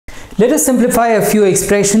Let us simplify a few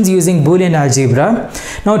expressions using Boolean algebra.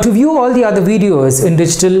 Now, to view all the other videos in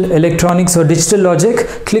digital electronics or digital logic,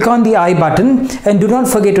 click on the I button and do not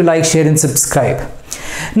forget to like, share and subscribe.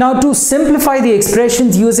 Now, to simplify the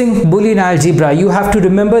expressions using Boolean algebra, you have to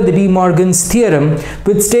remember the De Morgan's theorem,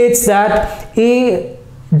 which states that A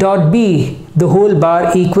dot B the whole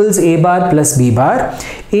bar equals A bar plus B bar,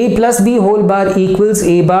 A plus B whole bar equals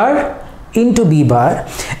A bar into B bar,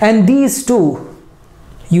 and these two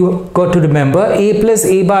you got to remember: A plus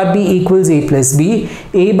A bar B equals A plus B,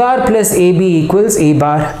 A bar plus AB equals A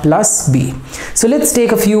bar plus B. So let's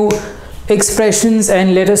take a few expressions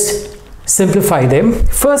and let us simplify them.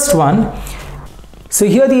 First one, so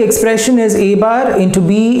here the expression is A bar into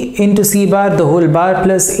B into C bar the whole bar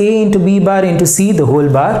plus A into B bar into C the whole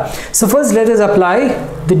bar. So first let us apply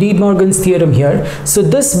the De Morgan's theorem here. So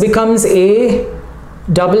this becomes A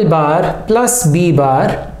double bar plus B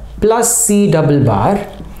bar plus C double bar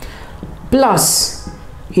plus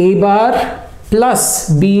A bar plus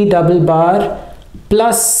B double bar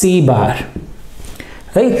plus C bar.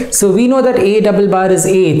 Right? So we know that A double bar is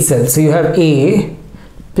A itself. So you have A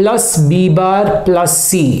plus B bar plus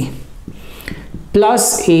C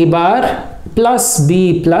plus A bar plus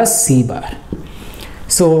B plus C bar.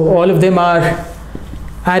 So all of them are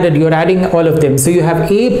added. You're adding all of them. So you have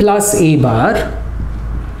A plus A bar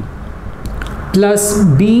plus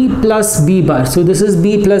B plus B bar. So this is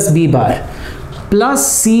B plus B bar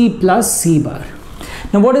plus C bar.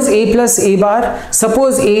 Now what is A plus A bar?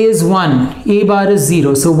 Suppose A is 1, A bar is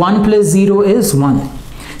 0. So 1 plus 0 is 1.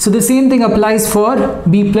 So the same thing applies for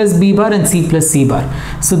B plus B bar and C plus C bar.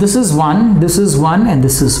 So this is 1, this is 1 and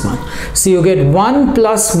this is 1. So you get 1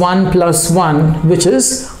 plus 1 plus 1, which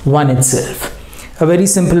is 1 itself. A very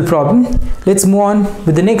simple problem. Let's move on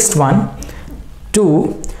with the next one.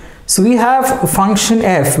 2. So we have a function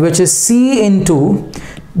f which is c into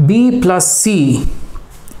b plus c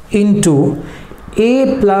into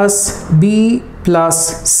a plus b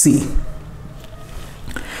plus c.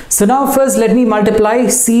 So now first let me multiply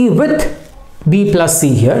c with b plus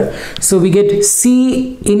c here. So we get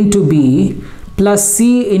c into b plus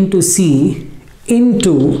c into c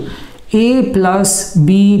into a plus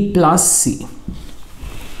b plus c.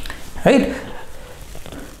 Right?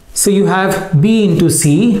 So you have b into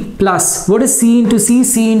c plus, what is c into c?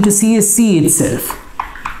 C into c is c itself.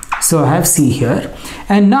 So I have c here.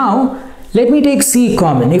 And now let me take c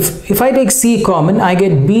common. If I take c common, I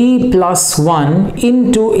get b plus 1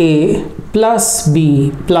 into a plus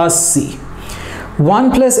b plus c.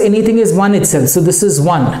 1 plus anything is 1 itself. So this is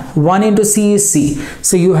 1. 1 into c is c.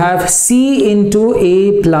 So you have c into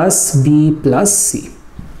a plus b plus c.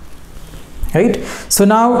 Right? So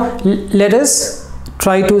now let us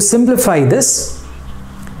try to simplify this.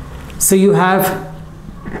 So you have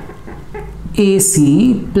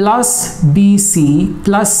AC plus BC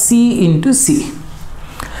plus C into C.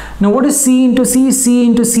 Now what is C into C? C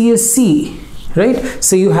into C is C, right?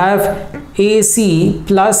 So you have AC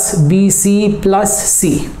plus BC plus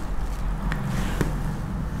C.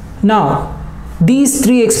 Now these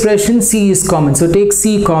three expressions, C is common. So take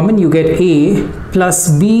C common, you get A plus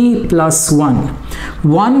B plus 1.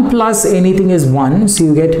 1 plus anything is 1. So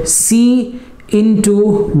you get C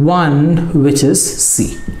into 1, which is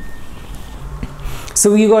C.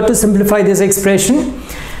 So we got to simplify this expression.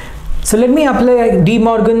 So let me apply De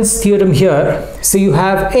Morgan's theorem here. So you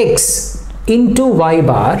have x into y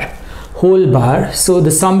bar whole bar. So the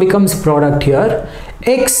sum becomes product here.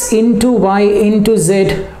 X into y into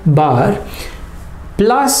z bar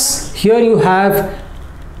plus here you have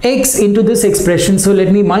x into this expression. So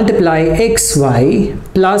let me multiply xy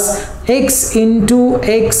plus x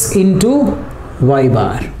into y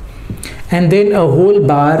bar and then a whole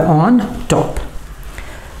bar on top.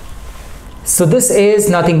 So this is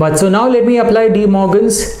nothing but, so now let me apply De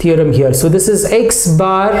Morgan's theorem here. So this is x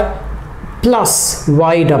bar plus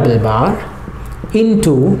y double bar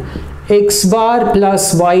into x bar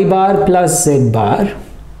plus y bar plus z bar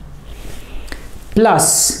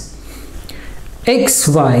plus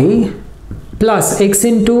xy plus x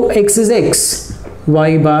into x is x,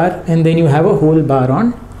 y bar, and then you have a whole bar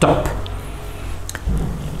on top.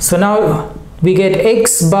 So now we get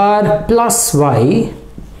x bar plus y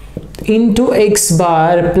into x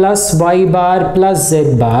bar plus y bar plus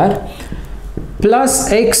z bar plus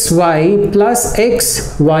xy plus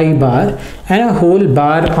xy bar and a whole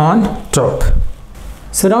bar on top.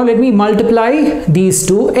 So now let me multiply these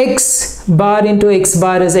two. X bar into x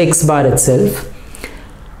bar is x bar itself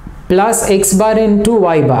plus x bar into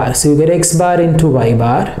y bar. So you get x bar into y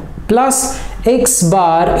bar plus x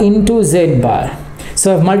bar into z bar.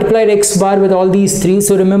 So I've multiplied x bar with all these three.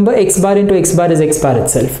 So remember, x bar into x bar is x bar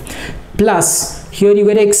itself. Plus, here you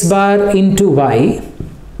get x bar into y,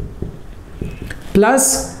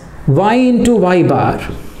 plus y into y bar,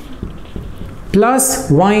 plus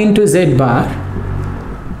y into z bar,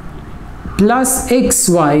 plus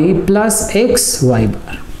xy plus xy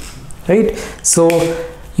bar. Right? So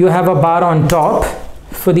you have a bar on top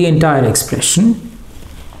for the entire expression.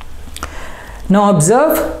 Now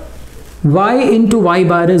observe, y into y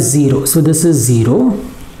bar is 0. So this is 0.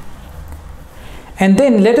 And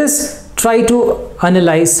then let us try to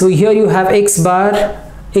analyze. So here you have x bar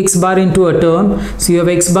into a term. So you have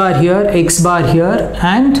x bar here,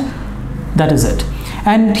 and that is it.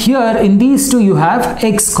 And here in these two you have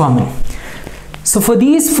x common. So for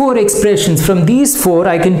these four expressions, from these four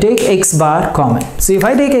I can take x bar common. So if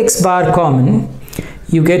I take x bar common,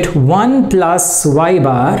 you get 1 plus y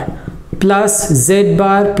bar plus z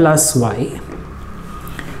bar plus y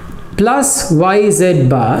plus yz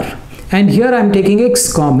bar, and here I am taking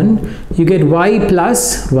x common, you get y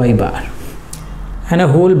plus y bar and a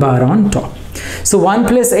whole bar on top. So 1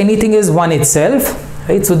 plus anything is 1 itself,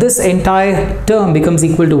 right? So this entire term becomes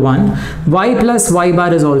equal to 1. Y plus y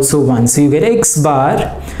bar is also 1. So you get x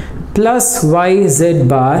bar plus yz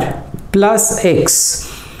bar plus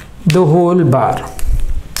x, the whole bar.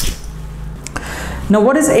 Now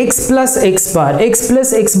what is x plus x bar? X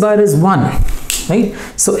plus x bar is 1, right?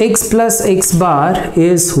 So x plus x bar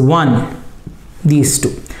is 1, these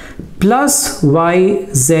two, plus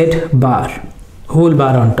yz bar, whole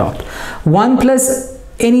bar on top. 1 plus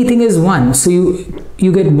anything is 1, so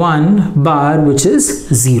you get 1 bar, which is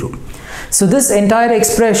 0. So this entire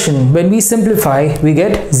expression, when we simplify, we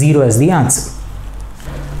get 0 as the answer.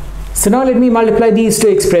 So now let me multiply these two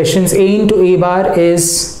expressions. A into a bar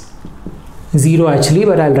is 0 actually,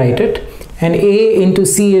 but I'll write it, and a into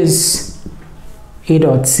c is a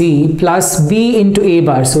dot c plus b into a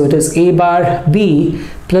bar, so it is a bar b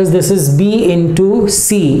plus this is b into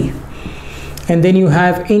c, and then you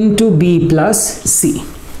have into b plus c.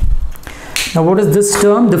 Now what is this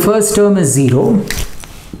term? The first term is 0,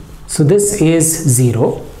 so this is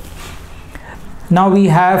 0. Now we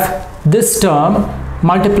have this term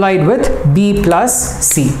multiplied with b plus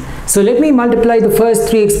c. So let me multiply the first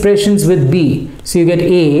three expressions with b. So you get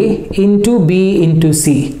a into b into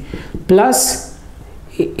c plus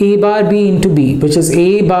a bar b into b, which is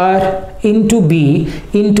a bar into b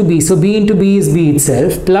into b. So b into b is b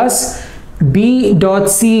itself, plus b dot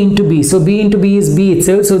c into b. So b into b is b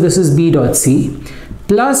itself, so this is b dot c,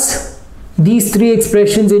 plus these three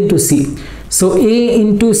expressions into c. So a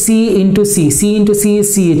into c into c. C into c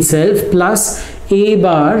is c itself, plus a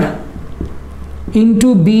bar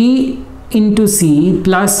into b into c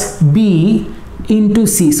plus b into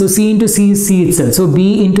c. So c into c is c itself. So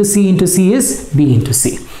b into c into c is b into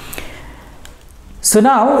c. So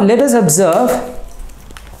now let us observe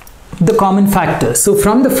the common factors. So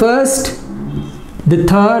from the first, the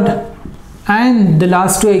third and the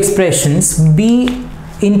last two expressions, b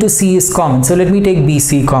into c is common. So let me take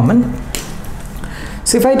bc common.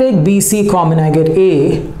 So if I take bc common, I get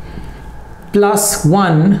a plus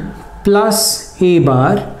 1 plus a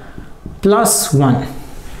bar plus 1.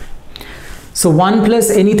 So 1 plus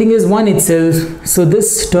anything is 1 itself, so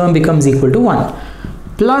this term becomes equal to 1,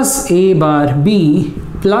 plus a bar b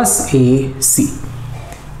plus a c.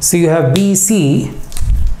 So you have bc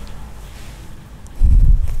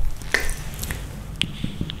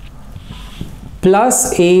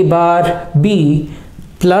plus a bar b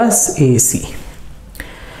plus ac.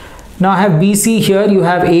 Now I have BC here, you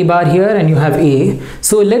have A bar here, and you have A.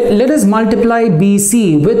 So let us multiply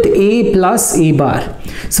BC with A plus A bar.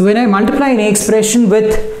 So when I multiply an expression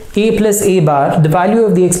with A plus A bar, the value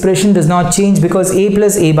of the expression does not change because A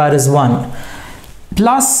plus A bar is 1.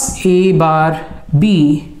 Plus A bar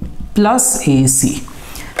B plus AC.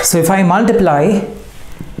 So if I multiply,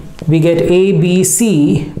 we get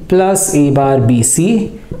ABC plus A bar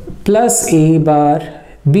BC plus A bar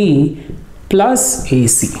B plus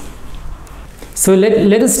AC. So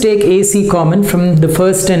let us take AC common from the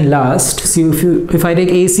first and last. So if I take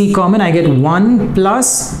AC common, I get 1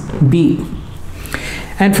 plus B.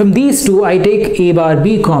 And from these two, I take A bar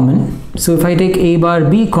B common. So if I take A bar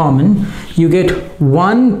B common, you get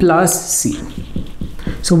 1 plus C.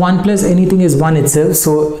 So 1 plus anything is 1 itself.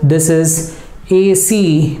 So this is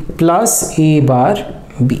AC plus A bar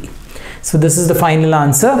B. So this is the final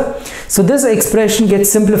answer. So this expression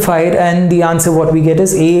gets simplified and the answer what we get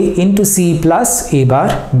is A into C plus A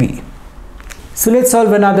bar B. So let's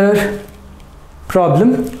solve another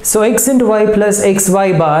problem. So x into y plus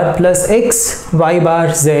xy bar plus xy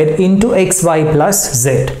bar z into xy plus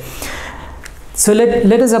z. So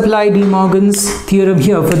let us apply De Morgan's theorem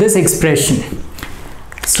here for this expression.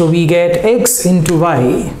 So we get x into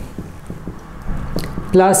y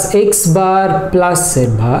plus x bar plus z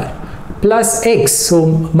bar plus x. So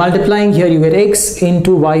multiplying here, you get x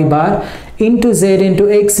into y bar into z into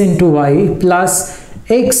x into y plus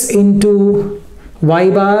x into y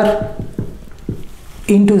bar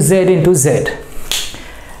into z.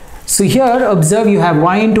 So here observe, you have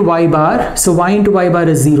y into y bar. So y into y bar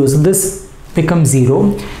is 0. So this becomes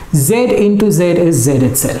 0. Z into z is z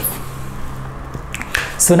itself.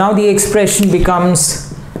 So now the expression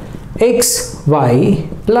becomes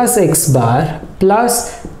xy plus x bar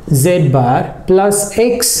plus z bar plus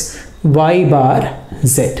x y bar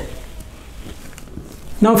z.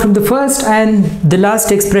 Now from the first and the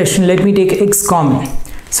last expression, let me take x common.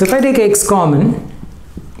 So if I take x common,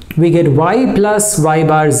 we get y plus y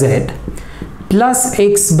bar z plus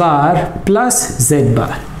x bar plus z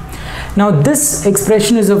bar. Now this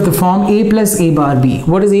expression is of the form a plus a bar b.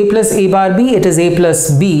 What is a plus a bar b? It is a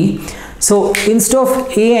plus b. So instead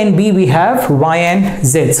of a and b, we have y and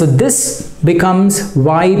z. So this becomes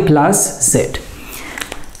y plus z.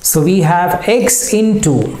 So we have x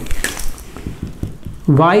into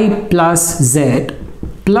y plus z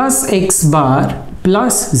plus x bar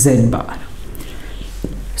plus z bar.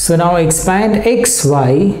 So now expand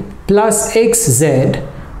xy plus xz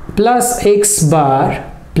plus x bar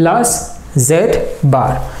plus z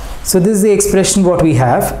bar. So this is the expression what we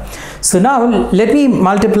have. So now let me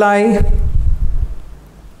multiply.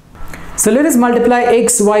 So let us multiply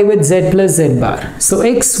xy with z plus z bar. So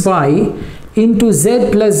xy into z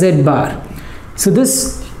plus z bar. So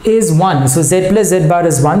this is 1. So z plus z bar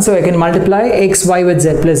is 1. So I can multiply xy with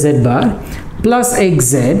z plus z bar plus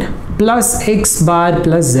xz plus x bar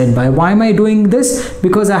plus z bar. Why am I doing this?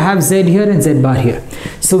 Because I have z here and z bar here.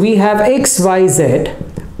 So we have xyz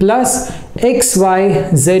plus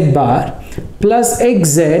xyz bar plus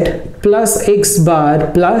xz plus x bar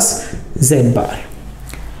plus z bar.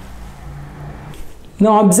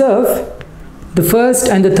 Now observe the first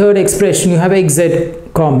and the third expression, you have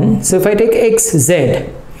xz common. So if I take xz,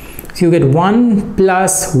 so you get 1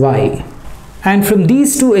 plus y. And from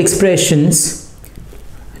these two expressions,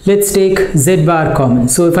 let's take z bar common.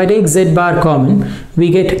 So if I take z bar common, we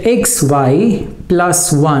get xy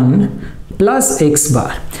plus 1 plus x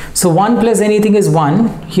bar. So 1 plus anything is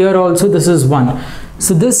 1. Here also this is 1.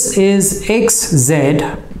 So this is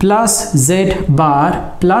xz plus z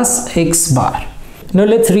bar plus x bar. Now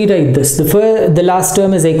let's rewrite this. The last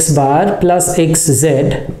term is x bar plus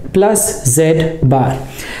xz plus z bar.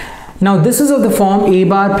 Now this is of the form a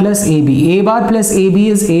bar plus ab. A bar plus ab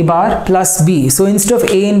is a bar plus b. So instead of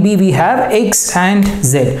a and b, we have x and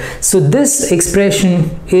z. So this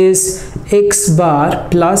expression is x bar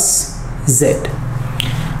plus z.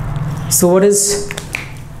 So what is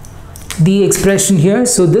the expression here?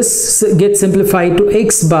 So this gets simplified to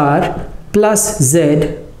x bar plus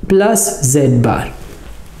z plus z bar.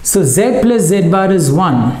 So z plus z bar is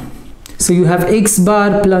 1. So you have x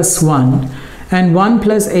bar plus 1. And 1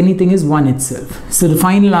 plus anything is 1 itself. So the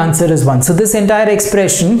final answer is 1. So this entire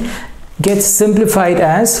expression gets simplified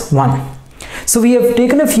as 1. So we have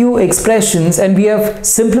taken a few expressions and we have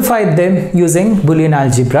simplified them using Boolean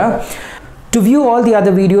algebra. To view all the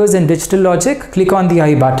other videos in digital logic, click on the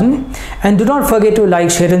I button. And do not forget to like,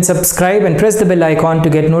 share and subscribe and press the bell icon to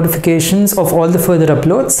get notifications of all the further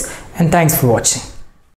uploads. And thanks for watching.